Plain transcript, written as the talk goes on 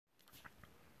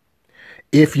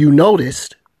If you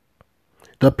noticed,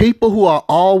 the people who are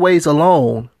always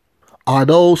alone are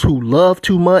those who love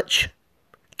too much,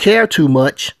 care too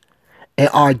much, and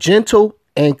are gentle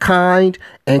and kind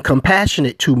and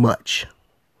compassionate too much.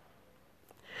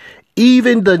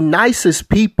 Even the nicest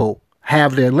people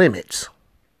have their limits.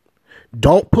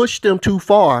 Don't push them too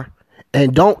far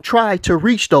and don't try to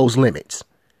reach those limits,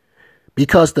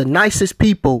 because the nicest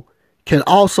people can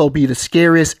also be the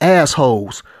scariest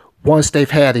assholes once they've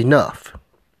had enough.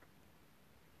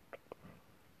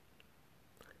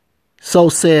 So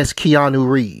says Keanu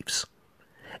Reeves.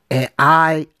 And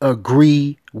I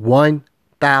agree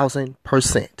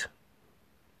 1,000%.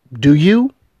 Do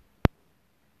you?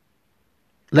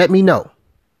 Let me know.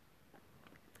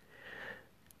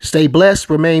 Stay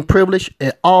blessed, remain privileged,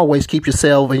 and always keep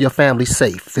yourself and your family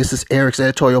safe. This is Eric's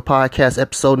Editorial Podcast,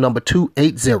 episode number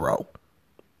 280.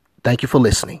 Thank you for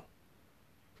listening.